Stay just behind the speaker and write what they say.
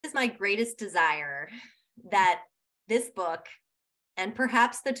is my greatest desire that this book, and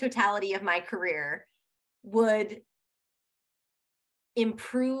perhaps the totality of my career, would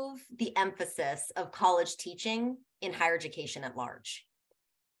improve the emphasis of college teaching in higher education at large.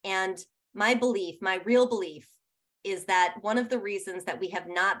 And my belief, my real belief, is that one of the reasons that we have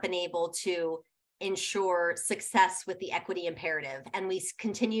not been able to ensure success with the equity imperative, and we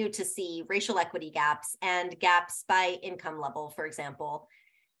continue to see racial equity gaps and gaps by income level, for example,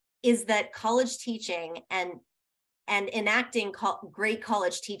 is that college teaching and enacting great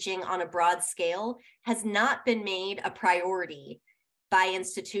college teaching on a broad scale has not been made a priority by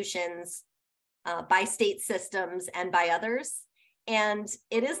institutions, by state systems, and by others. And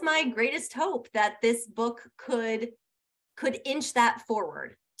it is my greatest hope that this book could inch that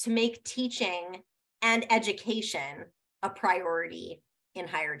forward to make teaching and education a priority in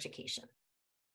higher education.